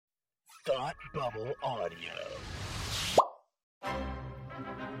Thought Bubble Audio.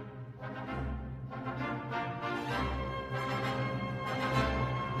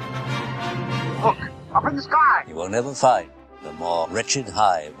 Look, up in the sky! You will never find the more wretched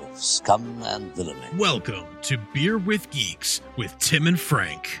hive of scum and villainy. Welcome to Beer with Geeks with Tim and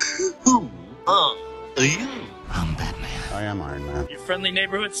Frank. Who are you? I'm Batman. I am Iron Man. Your friendly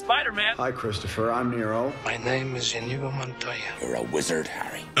neighborhood Spider-Man. Hi, Christopher. I'm Nero. My name is Inigo Montoya. You're a wizard,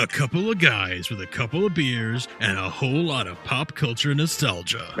 Harry. A couple of guys with a couple of beers and a whole lot of pop culture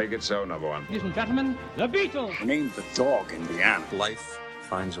nostalgia. Make it so, number one. Ladies and gentlemen, the Beatles. Named the dog Indiana. Life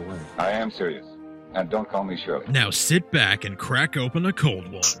finds a way. I am serious. And don't call me Shirley. Now sit back and crack open a cold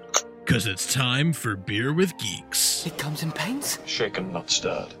one, because it's time for Beer with Geeks. It comes in paints. Shaken, not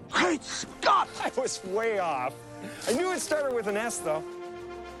stirred. Great Scott! I was way off. I knew it started with an S, though.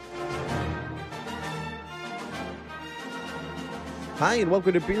 Hi, and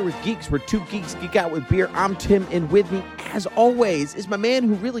welcome to Beer with Geeks, where two geeks geek out with beer. I'm Tim, and with me, as always, is my man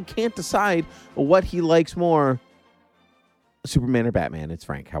who really can't decide what he likes more, Superman or Batman. It's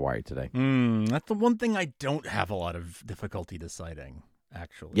Frank. How are you today? That's the one thing I don't have a lot of difficulty deciding,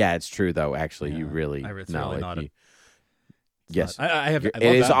 actually. Yeah, it's true, though. Actually, Yeah, you really... it's no, really not you, yes. I have. It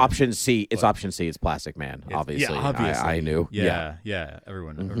is option C. It's option C. It's Plastic Man, obviously. Yeah, obviously. I knew. Yeah.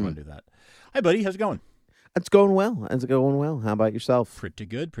 Everyone knew that. Hi, buddy. How's it going? It's going well. It's going well. How about yourself? Pretty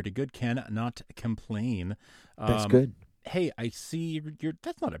good. Cannot complain. That's good. Hey, I see you're.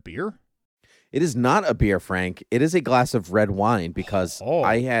 That's not a beer. It is not a beer, Frank. It is a glass of red wine because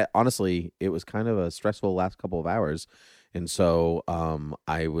I had, honestly, it was kind of a stressful last couple of hours. And so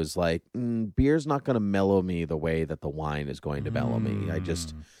I was like, beer's not going to mellow me the way that the wine is going to mellow me.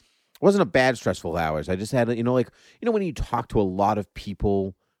 It wasn't a bad stressful hours. I just had, when you talk to a lot of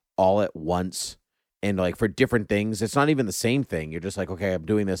people all at once and like for different things, it's not even the same thing. You're just like, okay, I'm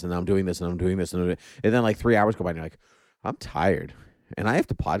doing this and I'm doing this and I'm doing this. And then like 3 hours go by and you're like, I'm tired. And I have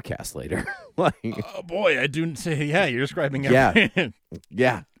to podcast later. Oh boy, I do say, yeah, you're describing every,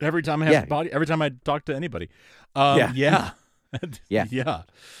 yeah. Every time I have every time I talk to anybody. Yeah.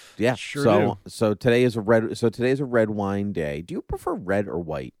 Sure do. So today's a red wine day. Do you prefer red or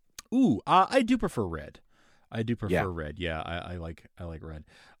white? Ooh, I do prefer red. Red. Yeah, I like red.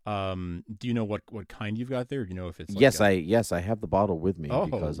 Do you know what kind you've got there? Do you know if it's like I have the bottle with me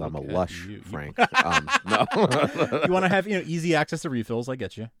because I'm a lush, Frank. No. You want to have easy access to refills? I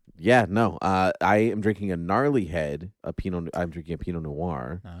get you. Yeah, no. I am drinking a Gnarly Head, I'm drinking a Pinot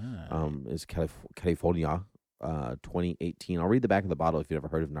Noir. It's California, 2018. I'll read the back of the bottle if you've never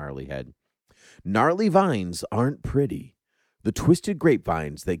heard of Gnarly Head. Gnarly vines aren't pretty. The twisted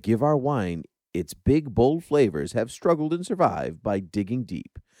grapevines that give our wine its big, bold flavors have struggled and survived by digging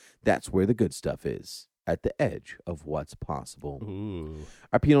deep. That's where the good stuff is, at the edge of what's possible. Ooh.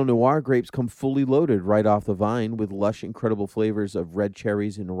 Our Pinot Noir grapes come fully loaded right off the vine with lush, incredible flavors of red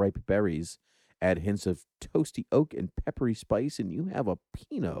cherries and ripe berries. Add hints of toasty oak and peppery spice, and you have a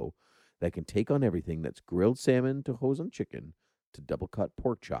Pinot that can take on everything that's grilled salmon to Hoisin chicken to double-cut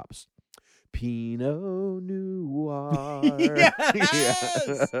pork chops. Pinot Noir.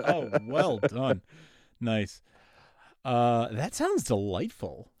 Yes! Oh, well done. Nice. That sounds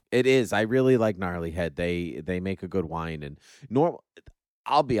delightful. It is. I really like Gnarly Head. They make a good wine. And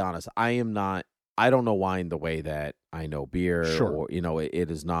I'll be honest, I don't know wine the way that I know beer. Sure. Or,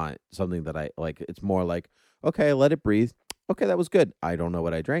 it is not something that I like. It's more like, okay, let it breathe. Okay, that was good. I don't know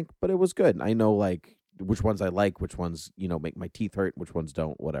what I drank, but it was good. I know like which ones I like, which ones, make my teeth hurt, which ones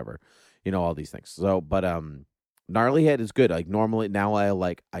don't, whatever. All these things. So, but Gnarly Head is good. Like normally now I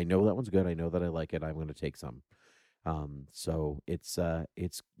know that one's good. I know that I like it. I'm going to take some. So it's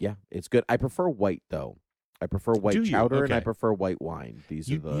good. I prefer white though. I prefer white chowder and I prefer white wine.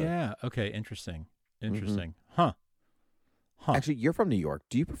 Yeah. Okay. Interesting. Huh. Actually, you're from New York.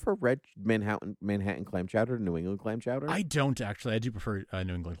 Do you prefer red Manhattan clam chowder to New England clam chowder? I don't actually. I do prefer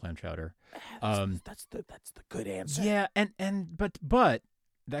New England clam chowder. That's the good answer. Yeah, but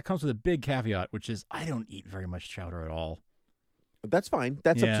that comes with a big caveat, which is I don't eat very much chowder at all. That's fine.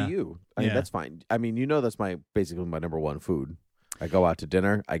 That's up to you. I mean, that's fine. I mean, that's basically my number one food. I go out to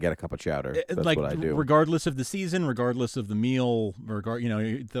dinner, I get a cup of chowder. That's what I do. Regardless of the season, regardless of the meal,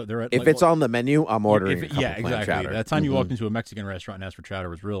 they're at, if it's on the menu, I'm ordering a cup of clam exactly. chowder. That time you walked into a Mexican restaurant and asked for chowder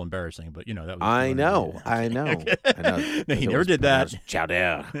was real embarrassing, but that was. I know. No, he never did that.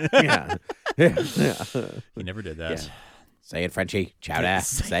 Chowder. Yeah. He never did that. Yeah. Say it, Frenchie. Chowder.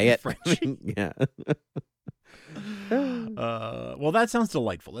 Say it. Frenchie. Yeah. Well, that sounds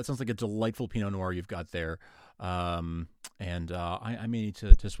delightful. That sounds like a delightful Pinot Noir you've got there. And I may need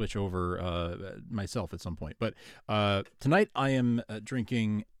to switch over myself at some point. But tonight I am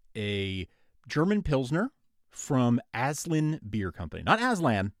drinking a German Pilsner from Aslan Beer Company. Not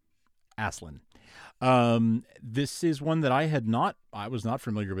Aslan, Aslan. This is one that I was not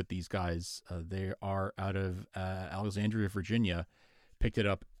familiar with these guys. They are out of Alexandria, Virginia. Picked it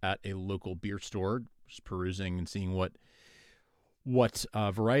up at a local beer store, just perusing and seeing what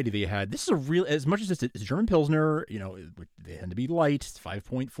variety they had. This is a real, as much as it's a German Pilsner, they tend to be light. It's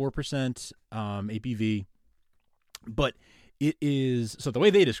 5.4% ABV, but it is, so the way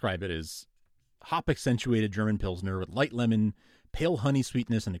they describe it is hop accentuated German Pilsner with light lemon, pale honey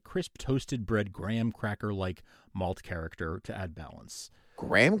sweetness, and a crisp toasted bread graham cracker like malt character to add balance.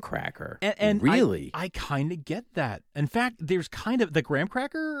 Graham cracker, and really? I kind of get that. In fact, there's kind of the graham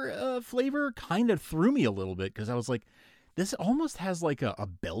cracker flavor kind of threw me a little bit, because I was like, this almost has like a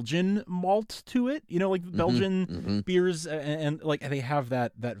Belgian malt to it, like Belgian beers, and like they have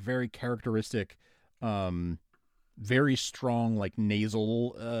that very characteristic, very strong like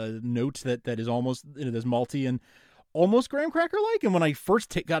nasal note that is almost this malty and almost graham cracker like. And when I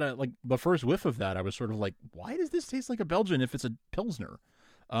first got the first whiff of that, I was sort of like, why does this taste like a Belgian if it's a Pilsner?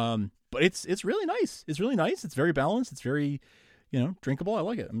 But it's really nice. It's really nice. It's very balanced. It's very, drinkable. I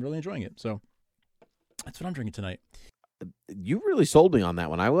like it. I'm really enjoying it. So that's what I'm drinking tonight. You really sold me on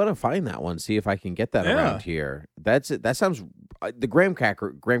that one. I want to find that one, see if I can get that around here. That's it. That sounds, the graham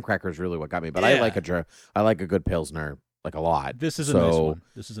cracker is really what got me. But I like a good Pilsner like a lot. This is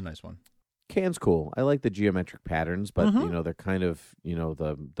a nice one. Can's cool. I like the geometric patterns, but they're kind of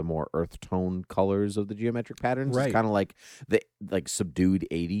the more earth tone colors of the geometric patterns. Right. It's kind of like the subdued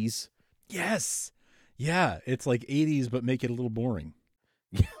 80s. Yes. Yeah, it's like 80s, but make it a little boring.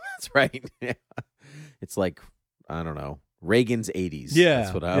 Yeah, that's right. Yeah. It's like, I don't know, Reagan's 80s. Yeah.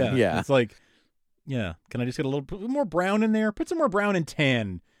 That's what It's like, can I just get a little more brown in there? Put some more brown and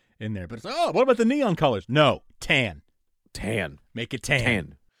tan in there. But it's like, what about the neon colors? No, tan. Tan. Make it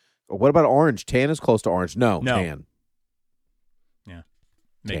tan. What about orange? Tan is close to orange. No. Tan. Yeah.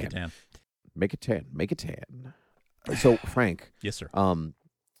 Make it tan. Make it tan. Make it tan. So, Frank. Yes, sir.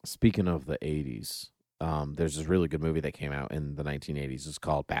 Speaking of the 80s, there's this really good movie that came out in the 1980s. It's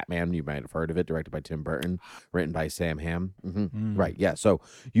called Batman. You might have heard of it. Directed by Tim Burton. Written by Sam Hamm. Right, yeah. So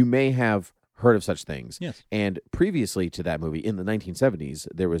you may have heard of such things. Yes. And previously to that movie, in the 1970s,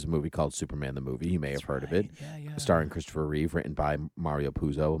 there was a movie called Superman the Movie. You may have heard of it. Yeah. Starring Christopher Reeve, written by Mario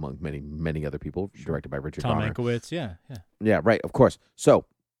Puzo, among many, many other people. Directed by Richard Donner. Tom Mankiewicz, yeah. Yeah, right, of course. So,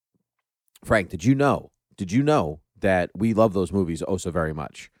 Frank, did you know that we love those movies oh so very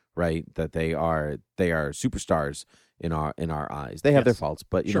much? Right, that they are superstars in our eyes. They have their faults,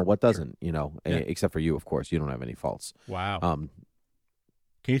 but what doesn't? Except for you, of course, you don't have any faults. Wow.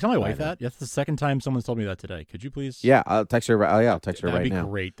 Can you tell my wife that? That's the second time someone's told me that today. Could you please? Yeah, I'll text her. I'll text her right now. That'd be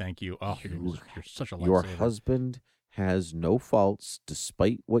great. Thank you. Oh, you're such a lifesaver. Your husband has no faults,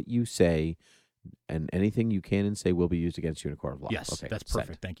 despite what you say, and anything you can and say will be used against you in a court of law. Yes, okay, that's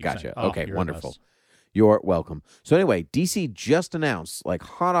perfect. Thank you. Gotcha. Oh, okay, wonderful. You're welcome. So anyway, DC just announced, like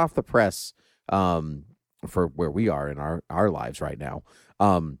hot off the press, for where we are in our lives right now,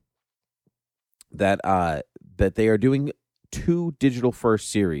 that they are doing 2 digital first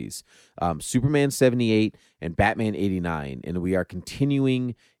series, Superman 78 and Batman 89, and we are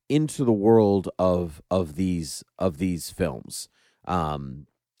continuing into the world of these films. Batman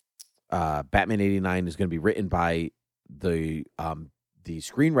 89 is going to be written by the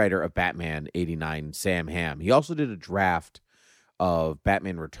screenwriter of Batman 89, Sam Hamm. He also did a draft of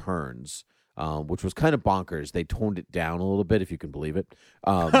Batman Returns, which was kind of bonkers. They toned it down a little bit, if you can believe it.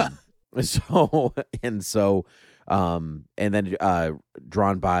 And then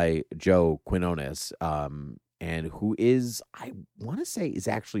drawn by Joe Quinones, and who is, I want to say, is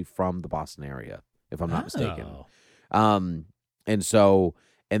actually from the Boston area, if I'm not mistaken.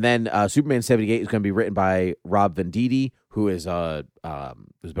 And then Superman 78 is going to be written by Rob Venditti, who is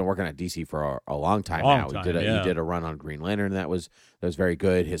who's been working at DC for a long time now. He did a run on Green Lantern, and that was very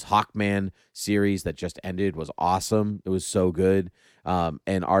good. His Hawkman series that just ended was awesome. It was so good.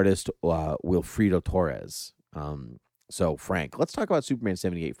 And artist Wilfredo Torres. So, Frank, let's talk about Superman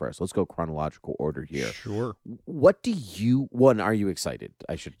 78 first. Let's go chronological order here. Sure. Are you excited?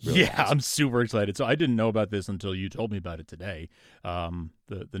 I should really ask. I'm super excited. So I didn't know about this until you told me about it today.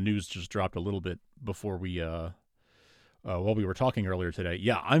 The news just dropped a little bit before we while we were talking earlier today.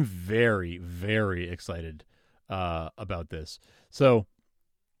 Yeah, I'm very, very excited about this. So,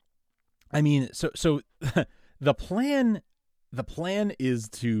 I mean, so the plan is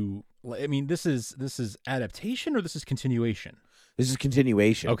to, I mean, this is adaptation or this is continuation? This is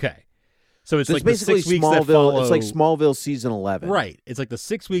continuation. Okay. So it's like basically the 6 weeks Smallville. that follow. It's like Smallville season 11. Right. It's like the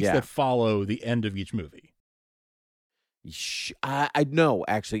 6 weeks that follow the end of each movie. I no,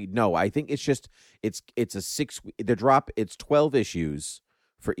 actually no. I think it's just it's a 6. It's 12 issues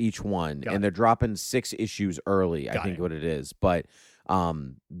for each one, and they're dropping 6 issues early. I think what it is, but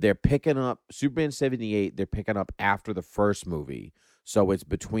they're picking up Superman 78. They're picking up after the first movie, so it's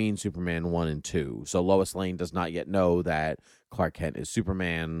between Superman 1 and 2. So Lois Lane does not yet know that Clark Kent is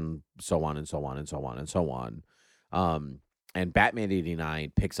Superman, so on and so on and so on and so on. And Batman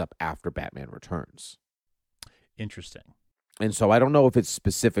 89 picks up after Batman Returns. Interesting. And so I don't know if it's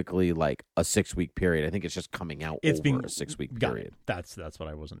specifically like a 6-week period. I think it's just coming out over a 6-week period. That's what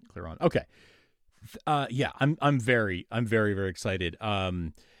I wasn't clear on. Okay. I'm very very excited.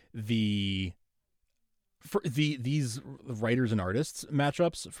 These writers and artists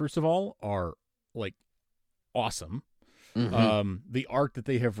matchups, first of all, are like awesome. Mm-hmm. The art that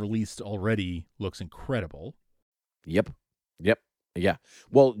they have released already looks incredible. Yep. Yeah.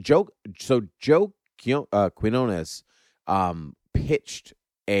 Well, Joe Quinones pitched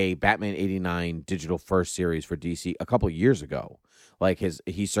a Batman 89 digital first series for DC a couple years ago. Like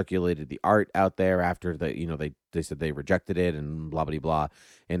he circulated the art out there after they said they rejected it and blah blah blah.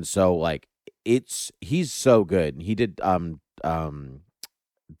 And so like he's so good. He did Dial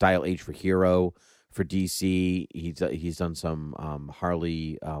H for Hero for DC. He's done some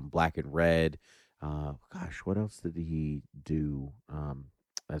Harley Black and Red. What else did he do? I'm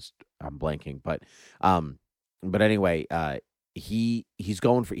blanking, but anyway, he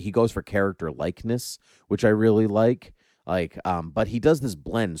goes for character likeness, which I really like. But he does this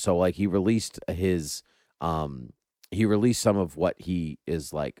blend. So like he released some of what he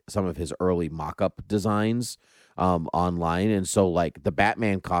is like, some of his early mock-up designs online, and so like the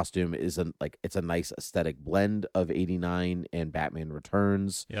Batman costume it's a nice aesthetic blend of 89 and Batman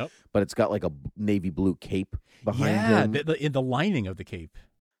Returns. Yep. But it's got like a navy blue cape behind him. Yeah, the lining of the cape.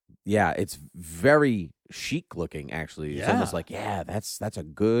 Yeah, it's very chic looking. Actually, it's almost like that's a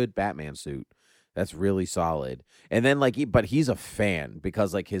good Batman suit. That's really solid. And then but he's a fan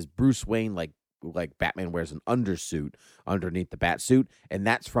because like his Bruce Wayne like Batman wears an undersuit underneath the bat suit, and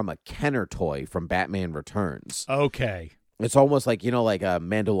that's from a Kenner toy from Batman Returns. Okay. It's almost like, like a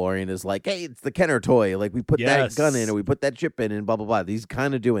Mandalorian is like, hey, it's the Kenner toy. Like we put that gun in, or we put that chip in, and blah blah blah. He's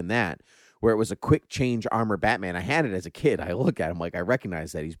kind of doing that. Where it was a quick change armor Batman. I had it as a kid. I look at him like I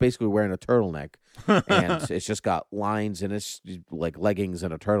recognize that. He's basically wearing a turtleneck, and it's just got lines and it's like leggings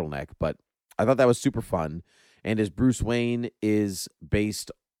and a turtleneck. But I thought that was super fun. And his Bruce Wayne is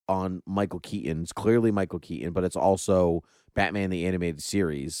based on Michael Keaton's, clearly Michael Keaton, but it's also Batman the Animated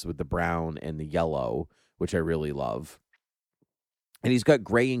Series with the brown and the yellow, which I really love. And he's got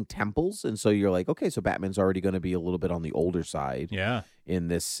graying temples, and so you're like, okay, so Batman's already going to be a little bit on the older side. Yeah. In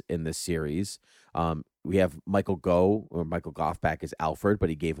this series, we have Michael Goff back as Alfred, but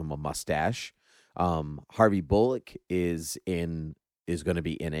he gave him a mustache. Harvey Bullock is going to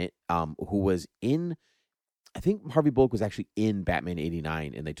be in it. Who was in? I think Harvey Bullock was actually in Batman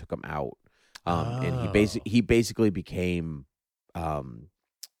 89, and they took him out. And he basically became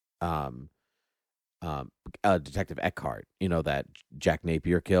Detective Eckhart, that Jack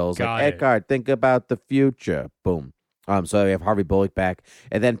Napier kills. Eckhart, think about the future. Boom. So we have Harvey Bullock back,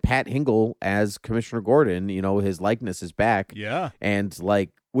 and then Pat Hingle as Commissioner Gordon. His likeness is back. Yeah, and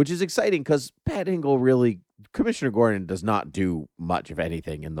which is exciting because Pat Hingle Commissioner Gordon does not do much of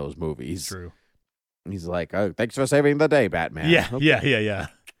anything in those movies. True. He's like, oh, thanks for saving the day, Batman. Yeah, okay. Yeah.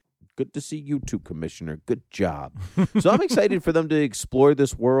 Good to see you too, Commissioner. Good job. So I'm excited for them to explore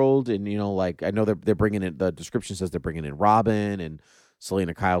this world, and I know they're bringing in. The description says they're bringing in Robin, and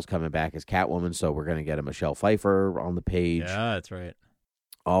Selena Kyle's coming back as Catwoman, so we're gonna get a Michelle Pfeiffer on the page. Yeah, that's right.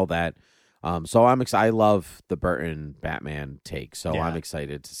 All that. So I'm excited. I love the Burton Batman take, so I'm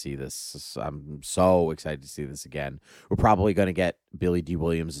excited to see this. I'm so excited to see this again. We're probably gonna get Billy D.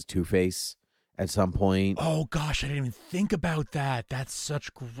 Williams as Two-Face at some point. Oh gosh, I didn't even think about that. That's so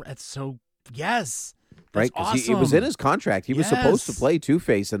yes. That's right, because awesome. it was in his contract. He was supposed to play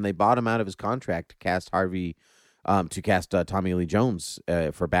Two-Face, and they bought him out of his contract to cast Tommy Lee Jones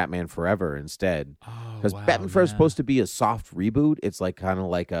for Batman Forever instead. Because Batman Forever is supposed to be a soft reboot. It's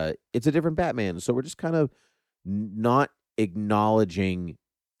it's a different Batman. So we're just kind of not acknowledging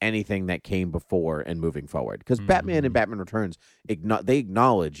anything that came before and moving forward. Because Batman and Batman Returns, they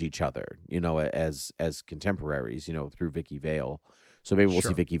acknowledge each other, as contemporaries, through Vicky Vale. So maybe we'll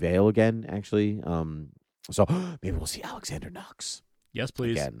see Vicky Vale again, actually. So maybe we'll see Alexander Knox. Yes,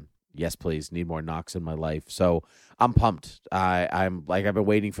 please. Again. Yes, please. Need more Knox in my life. So I'm pumped. I've been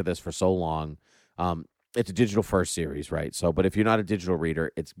waiting for this for so long. It's a digital first series, right? So, but if you're not a digital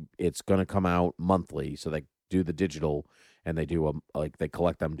reader, it's going to come out monthly. So they do the digital, and they do they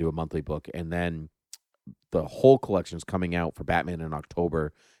collect them, do a monthly book, and then the whole collection is coming out for Batman in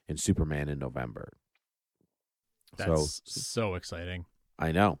October and Superman in November. That's so exciting.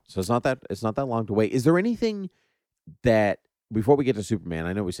 I know. So it's not that long to wait. Is there anything that before we get to Superman?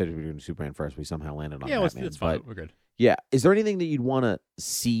 I know we said we were doing Superman first. We somehow landed on Batman. It's fine. We're good. Yeah. Is there anything that you'd want to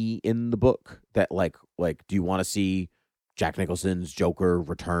see in the book that like do you want to see Jack Nicholson's Joker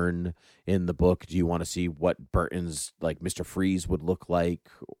return in the book? Do you want to see what Burton's like Mr. Freeze would look like?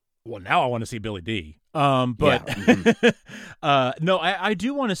 Well, now I want to see Billy D. But no, I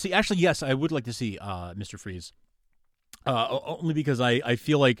do want to see. Actually, yes, I would like to see Mr. Freeze. Only because I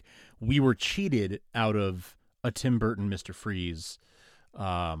feel like we were cheated out of a Tim Burton Mr. Freeze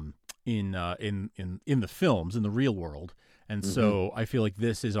in the films, in the real world. And so I feel like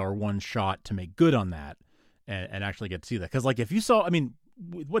this is our one shot to make good on that and actually get to see that. Because like if you saw, I mean,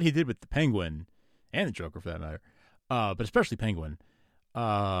 what he did with the Penguin and the Joker for that matter, but especially Penguin,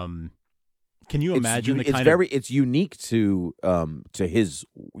 can you imagine it's unique to his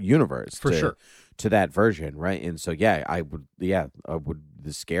universe for sure, to that version, right? And so I would the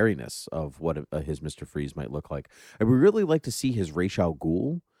scariness of what his Mr. Freeze might look like. I would really like to see his Ra's al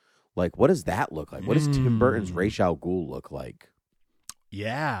Ghul. Like, what does that look like? What does Tim Burton's Ra's al Ghul look like?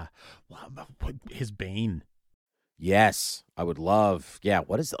 Yeah, his Bane. Yes, I would love. Yeah,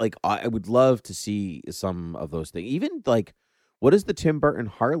 what is like? I would love to see some of those things. Even like, what does the Tim Burton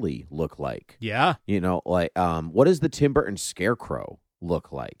Harley look like? Yeah, what does the Tim Burton Scarecrow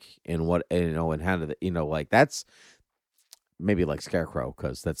look like? And what and how do like that's maybe like Scarecrow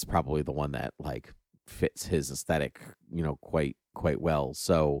because that's probably the one that like fits his aesthetic, quite well.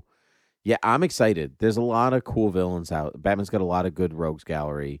 So, yeah, I'm excited. There's a lot of cool villains out. Batman's got a lot of good rogues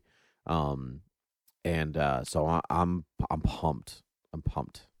gallery. And so I'm pumped. I'm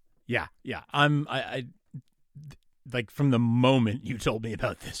pumped. Yeah. I like from the moment you told me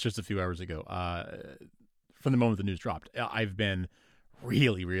about this just a few hours ago, from the moment the news dropped, I've been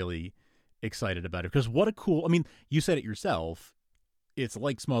really, really excited about it because what a cool, I mean, you said it yourself. It's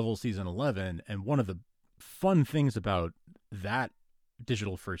like Smallville season 11. And one of the fun things about that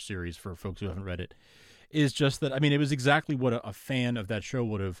digital first series for folks who haven't read it is just that, I mean, it was exactly what a fan of that show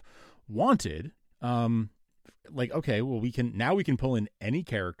would have wanted. Like, okay, well, we can pull in any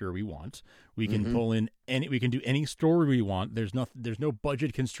character we want. We can pull in we can do any story we want. There's no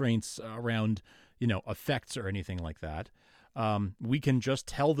budget constraints around, effects or anything like that. We can just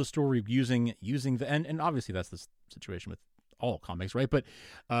tell the story using the, and obviously that's the situation with all comics, right? But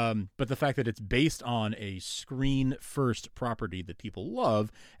the fact that it's based on a screen first property that people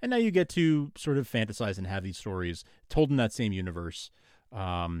love, and now you get to sort of fantasize and have these stories told in that same universe,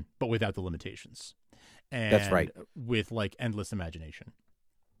 but without the limitations. And that's right. With like endless imagination.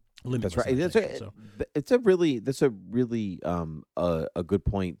 That's right. That's a really a good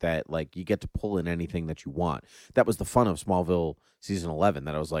point that like you get to pull in anything that you want. That was the fun of Smallville season 11.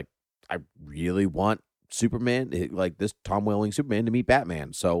 That I was like, I really want Superman, like this Tom Welling Superman, to meet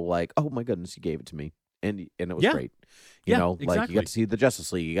Batman. So like, oh my goodness, he gave it to me, and it was great. Exactly. Like you got to see the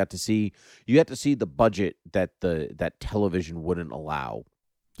Justice League. You got to see the budget that television wouldn't allow.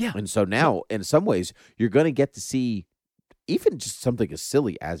 Yeah. And so now, in some ways, you're going to get to see even just something as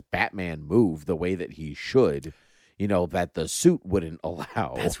silly as Batman move the way that he should, that the suit wouldn't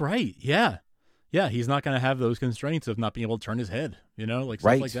allow. That's right. Yeah. Yeah. He's not going to have those constraints of not being able to turn his head, like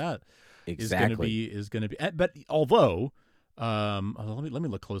stuff like that. Exactly. Is going to be, but although, let me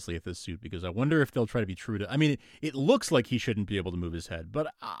look closely at this suit because I wonder if they'll try to be true to, I mean, it looks like he shouldn't be able to move his head,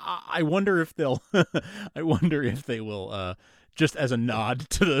 but I wonder if they'll, they will, just as a nod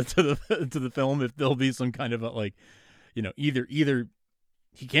to the film, if there'll be some kind of a, either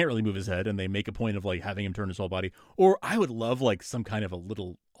he can't really move his head and they make a point of like having him turn his whole body, or I would love like some kind of a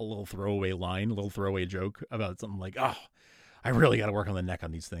little throwaway line, a little throwaway joke about something like, oh, I really got to work on the neck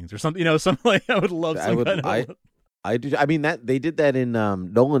on these things or something, something like I would love. I do. I mean that they did that in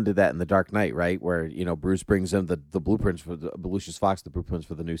Nolan did that in The Dark Knight, right? Where Bruce brings him the blueprints for Lucius Fox, the blueprints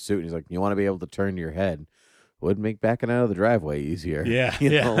for the new suit, and he's like, you want to be able to turn your head. Would make backing out of the driveway easier. Yeah,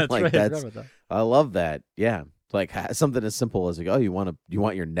 that's right. I love that. Yeah, like something as simple as like, oh, you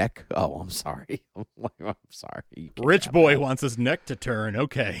want your neck? Oh, I'm sorry. I'm sorry. Rich boy wants his neck to turn.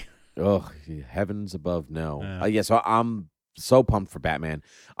 Okay. Oh, heavens above, no. So I'm so pumped for Batman.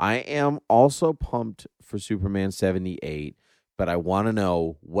 I am also pumped for Superman 78. But I want to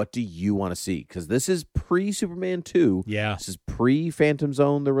know, what do you want to see? Because this is pre-Superman 2. Yeah. This is pre-Phantom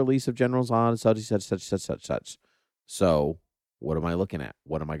Zone, the release of General Zod, such. So what am I looking at?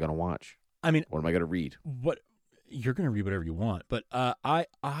 What am I going to watch? I mean, what am I going to read? What you're going to read whatever you want. But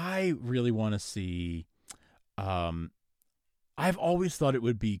I really want to see. I've always thought it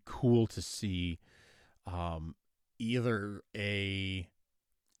would be cool to see either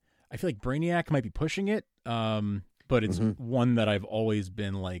I feel like Brainiac might be pushing it, but it's one that I've always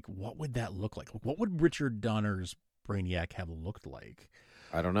been like, what would that look like? What would Richard Donner's Brainiac have looked like?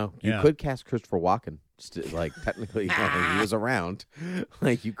 I don't know. You could cast Christopher Walken. Like technically, he was around.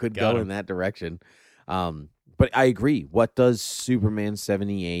 Like you could go in that direction. But I agree. What does Superman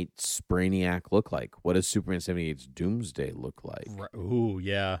 78's Brainiac look like? What does Superman 78's Doomsday look like? Ooh,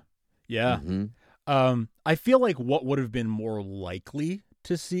 yeah. I feel like what would have been more likely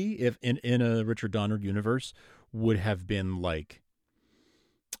to see if in a Richard Donner universe would have been like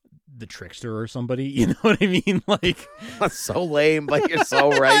the Trickster or somebody. You know what I mean? Like that's so lame, but you're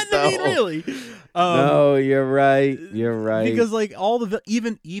so right though. I mean, really. No, you're right. You're right. Because like all the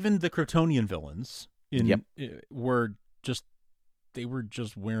even the Kryptonian villains were just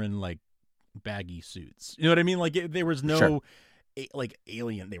wearing like baggy suits. You know what I mean? Like there was no like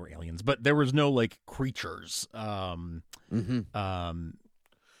alien. They were aliens, but there was no like creatures.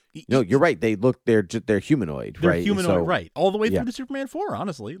 No, you're right. They're humanoid, they're right? Humanoid, right? All the way through to Superman 4.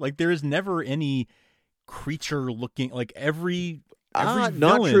 Honestly, like there is never any creature looking like every villain.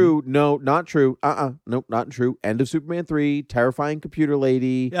 Not true. No, not true. Nope, not true. End of Superman 3. Terrifying computer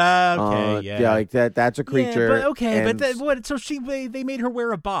lady. Yeah, like that. That's a creature. Yeah, but but what? So they made her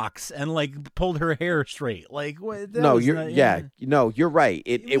wear a box and like pulled her hair straight. Like what? No, you're right.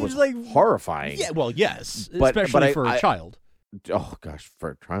 It was like horrifying. Yeah, well, yes, especially for a child. Oh gosh,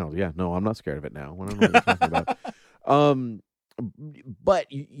 for a child, yeah. No, I'm not scared of it now. I don't know what you're talking about. But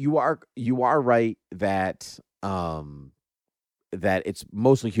you are right that that it's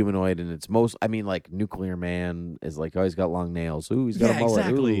mostly humanoid and it's I mean, like Nuclear Man is like, oh, he's got long nails. Ooh, he's got a mullet.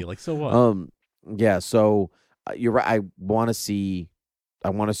 Exactly. Ooh. Like so what? Yeah. So you're right. I want to see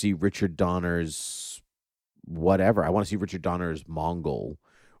Richard Donner's whatever. I want to see Richard Donner's Mongol.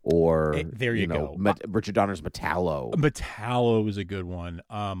 Or there you go. Richard Donner's Metallo. Metallo is a good one.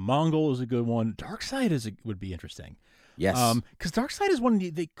 Mongol is a good one. Darkseid would be interesting. Yes, because Darkseid is one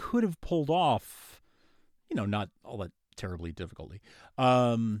they could have pulled off. You know, not all that terribly difficultly.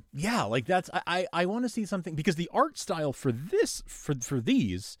 Yeah, like that's I want to see something because the art style for this for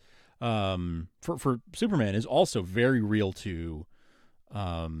these for Superman is also very real to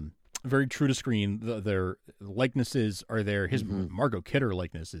very true to screen. Their likenesses are there. His Margot Kidder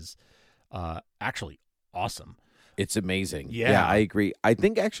likeness is actually awesome. It's amazing. Yeah, I agree. I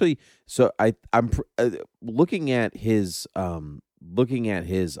think actually, so I'm looking at his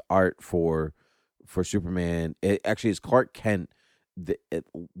art for Superman. It actually is Clark Kent.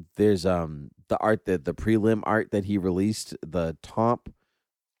 There's the art the prelim art that he released, the top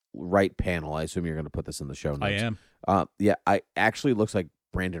right panel. I assume you're going to put this in the show notes. I am. Yeah, I actually looks like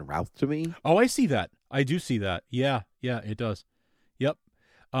Brandon Routh to me. Oh, I see that. I do see that. Yeah, it does. Yep.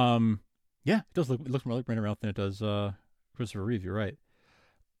 Yeah, it does look. It looks more like Brandon Routh than it does Christopher Reeve. You're right.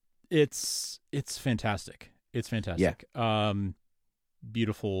 It's fantastic. It's fantastic. Yeah.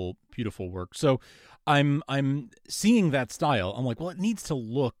 Beautiful work. So I'm seeing that style. I'm like, well, it needs to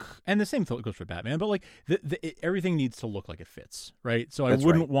look, and the same thing goes for Batman, but like everything needs to look like it fits, right? So I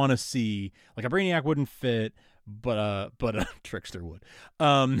wouldn't want to see like a Brainiac wouldn't fit. But a Trickster would,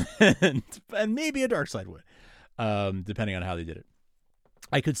 and maybe a Darkseid would, depending on how they did it.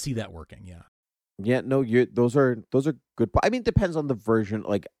 I could see that working. Yeah. No, those are good. I mean, it depends on the version.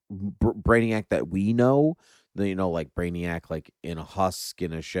 Like Brainiac that we know, like Brainiac, like in a husk,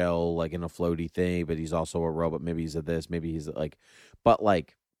 in a shell, like in a floaty thing. But he's also a robot. Maybe he's a this. Maybe he's like, but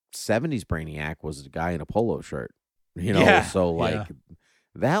like 70s Brainiac was a guy in a polo shirt. So like. Yeah.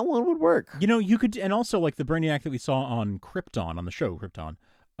 That one would work. You could, and also like the Brainiac that we saw on Krypton, on the show Krypton,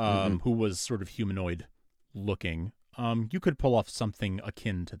 who was sort of humanoid looking. You could pull off something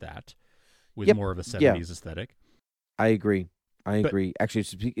akin to that with more of a 70s aesthetic. I agree. Actually,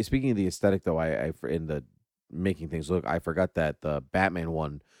 speaking of the aesthetic, though, I in the making things look, I forgot that the Batman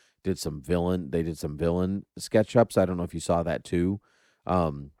one did some villain. They did some villain sketch ups. I don't know if you saw that too.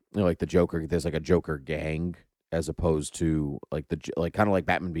 Like the Joker. There's like a Joker gang. As opposed to like kind of like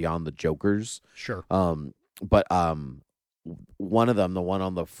Batman Beyond the Jokers. Sure. But one of them, the one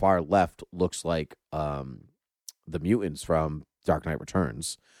on the far left, looks like the mutants from Dark Knight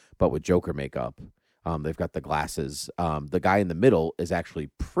Returns, but with Joker makeup. They've got the glasses. The guy in the middle is actually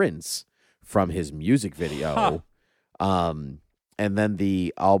Prince from his music video. And then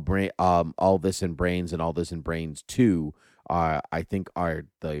the All This in Brains and All This in Brains 2 I think are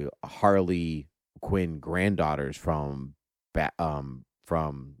the Harley Quinn granddaughters from Batman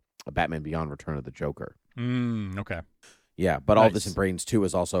Beyond Return of the Joker. Okay. Yeah, but nice. All This in Brains 2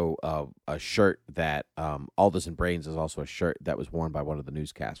 is also a shirt that All This in Brains is also a shirt that was worn by one of the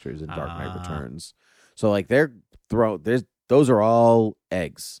newscasters in Dark Knight Returns. So like those are all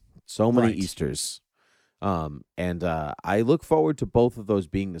eggs. So many Right. Easters. And I look forward to both of those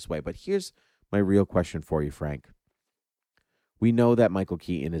being this way. But here's my real question for you, Frank. We know that Michael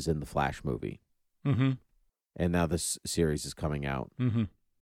Keaton is in the Flash movie. Mm-hmm. And now this series is coming out. Mm-hmm.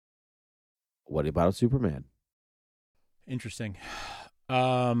 What about Superman? Interesting.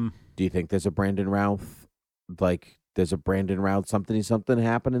 Do you think there's a Brandon Routh, something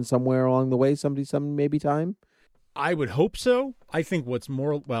happening somewhere along the way? Some maybe time? I would hope so. I think I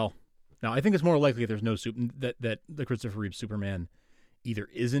think it's more likely there's no that the Christopher Reeve Superman either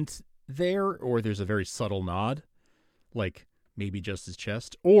isn't there or there's a very subtle nod, like maybe just his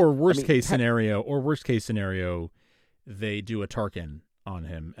chest, or worst case scenario, they do a Tarkin on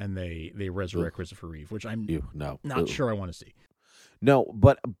him and they resurrect Christopher Reeve, which I'm not sure I want to see. No,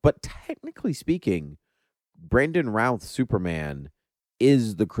 but technically speaking, Brandon Routh Superman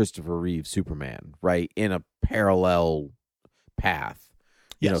is the Christopher Reeve Superman, right? In a parallel path.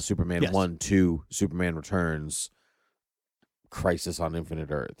 Yes. Superman Yes. 1, 2, Superman Returns, Crisis on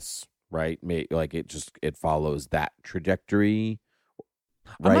Infinite Earths, right? It follows that trajectory.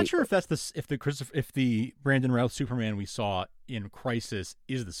 Right? I'm not sure if that's if the Brandon Routh Superman we saw in Crisis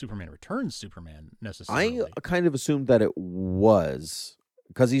is the Superman Returns Superman necessarily. I kind of assumed that it was,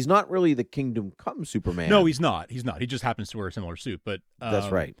 because he's not really the Kingdom Come Superman. No, he's not. He's not. He just happens to wear a similar suit. But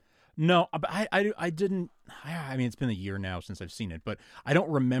that's right. No, but I didn't. I mean, it's been a year now since I've seen it, but I don't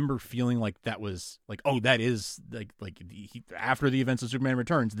remember feeling like that was like, oh, that is after the events of Superman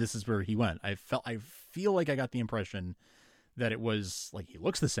Returns, this is where he went. I feel like I got the impression that it was like he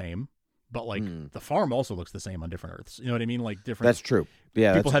looks the same, but like the farm also looks the same on different Earths. You know what I mean? Like different. That's true.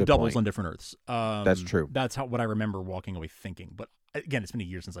 Yeah, people that's a have good doubles point. on different Earths. That's true. That's what I remember walking away thinking. But again, it's been a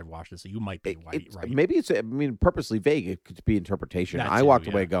year since I've watched it, so you might be right. Maybe it's purposely vague. It could be interpretation. That I too, walked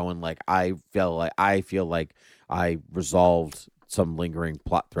yeah. away going like I feel like I resolved some lingering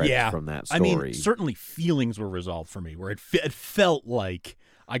plot threads from that story. I mean, certainly feelings were resolved for me, where it felt like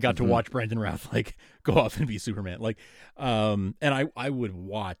I got to watch Brandon Routh like go off and be Superman. Like, and I would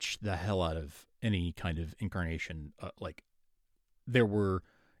watch the hell out of any kind of incarnation. Like, there were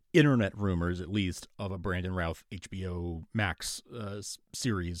internet rumors, at least, of a Brandon Routh HBO Max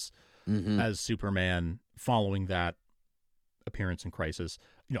series as Superman following that appearance in Crisis.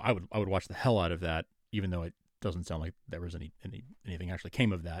 I would watch the hell out of that, even though it doesn't sound like there was anything actually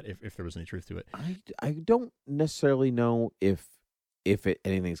came of that, if there was any truth to it. I don't necessarily know if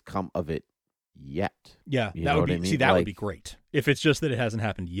anything's come of it yet. Yeah, that would be. I mean? See, that would be great. If it's just that it hasn't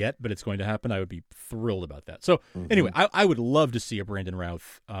happened yet, but it's going to happen, I would be thrilled about that. So anyway, I would love to see a Brandon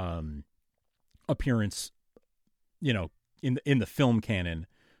Routh appearance, in the film canon,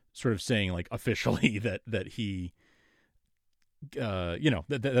 sort of saying like officially that he,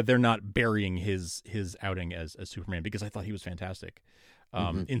 that they're not burying his outing as Superman, because I thought he was fantastic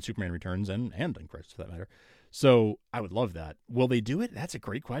in Superman Returns and in Crisis for that matter. So I would love that. Will they do it? That's a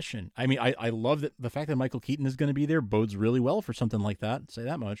great question. I mean, I love that the fact that Michael Keaton is going to be there bodes really well for something like that. Say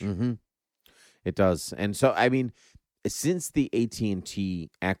that much. Mm-hmm. It does. And so, I mean, since the AT&T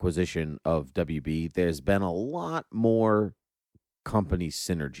acquisition of WB, there's been a lot more company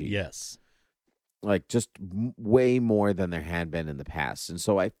synergy. Yes. Like just way more than there had been in the past. And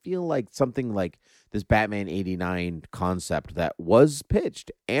so I feel like something like this Batman 89 concept that was pitched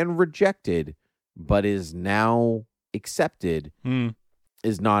and rejected but is now accepted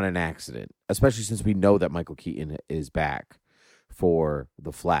is not an accident, especially since we know that Michael Keaton is back for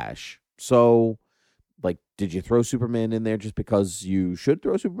The Flash. So, like, did you throw Superman in there just because you should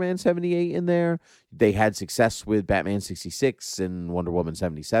throw Superman 78 in there? They had success with Batman 66 and Wonder Woman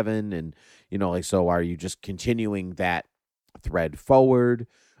 77. And, so are you just continuing that thread forward?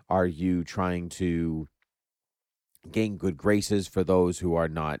 Are you trying to gain good graces for those who are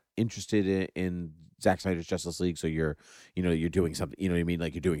not interested in Zack Snyder's Justice League? So you're doing something, you know what I mean?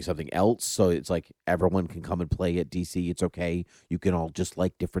 Like you're doing something else. So it's like everyone can come and play at DC. It's okay. You can all just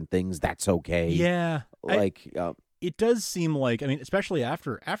like different things. That's okay. Yeah. It does seem like, I mean, especially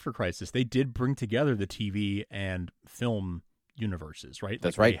after Crisis, they did bring together the TV and film universes, right?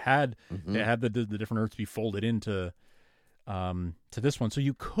 That's like right. They had the different Earths be folded into to this one. So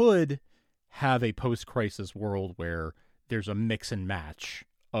you could have a post-Crisis world where there's a mix and match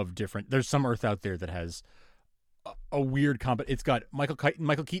of different. There's some Earth out there that has a weird it's got Michael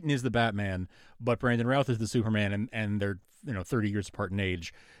Keaton is the Batman, but Brandon Routh is the Superman, and they're 30 years apart in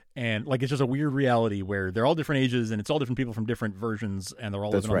age, And like, it's just a weird reality where they're all different ages and it's all different people from different versions, and they're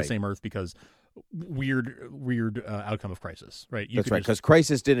all living on the same Earth because weird outcome of Crisis, right? That's right, because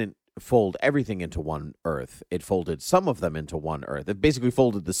Crisis didn't fold everything into one Earth. It folded some of them into one Earth. It basically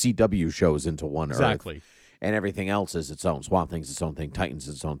folded the CW shows into one Earth. Exactly. And everything else is its own. Swamp Thing's its own thing. Titans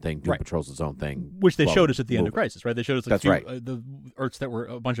its own thing. Doom Patrol's its own thing. Which they showed us at the end of Crisis, right? They showed us That's right. The Earths that were,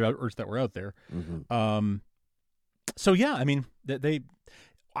 a bunch of Earths that were out there. Mm-hmm. So yeah, I mean,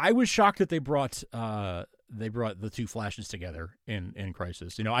 I was shocked that they brought the two Flashes together in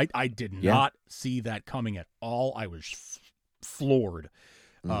Crisis. You know, I did not see that coming at all. I was floored.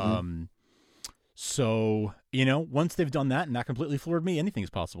 Mm-hmm. So, you know, once they've done that, and that completely floored me, anything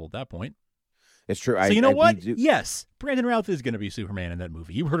is possible at that point. It's true. So you know what? Yes, Brandon Routh is going to be Superman in that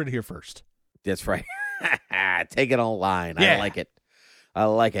movie. You heard it here first. That's right. Take it on line. Yeah. I like it. I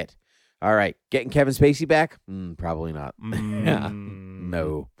like it. All right. Getting Kevin Spacey back? Probably not.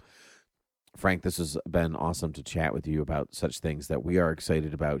 No. Frank, this has been awesome to chat with you about such things that we are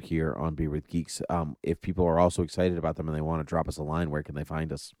excited about here on Beer with Geeks. If people are also excited about them and they want to drop us a line, where can they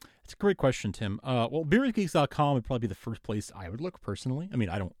find us? It's a great question, Tim. Well, beerwithgeeks.com would probably be the first place I would look personally. I mean,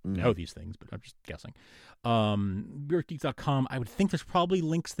 I don't know these things, but I'm just guessing. Beerwithgeeks.com, I would think there's probably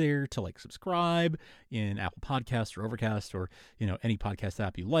links there to like subscribe in Apple Podcasts or Overcast or, you know, any podcast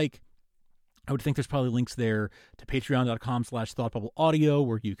app you like. I would think there's probably links there to patreon.com/thoughtbubbleaudio,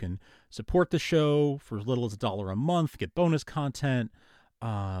 where you can support the show for as little as $1 a month, get bonus content.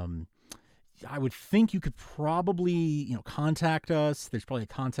 I would think you could probably, you know, contact us. There's probably a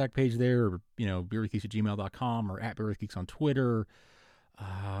contact page there, or, you know, beerwithgeeks@gmail.com or @beerwithgeeks on Twitter.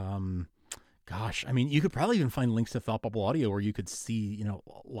 Gosh, I mean, you could probably even find links to Thought Bubble Audio, where you could see, you know,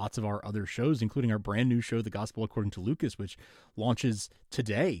 lots of our other shows, including our brand new show, The Gospel According to Lucas, which launches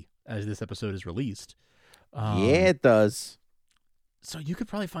today as this episode is released. Yeah, it does. So you could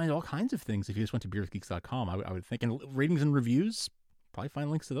probably find all kinds of things if you just went to beerwithgeeks.com, I would think. And ratings and reviews, probably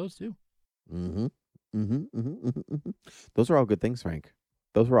find links to those too. Those are all good things, Frank.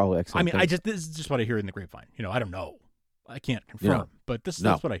 Those were all excellent things. This is just what I hear in the grapevine. You know, I don't know. I can't confirm, but that's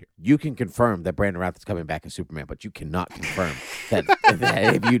what I hear. You can confirm that Brandon Routh is coming back as Superman, but you cannot confirm that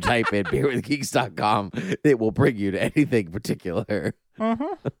if you type in beerwithgeeks.com, it will bring you to anything particular.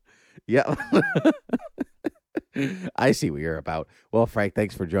 Yeah. I see what you're about. Well, Frank,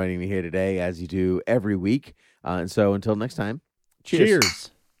 thanks for joining me here today, as you do every week. And so until next time,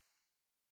 cheers.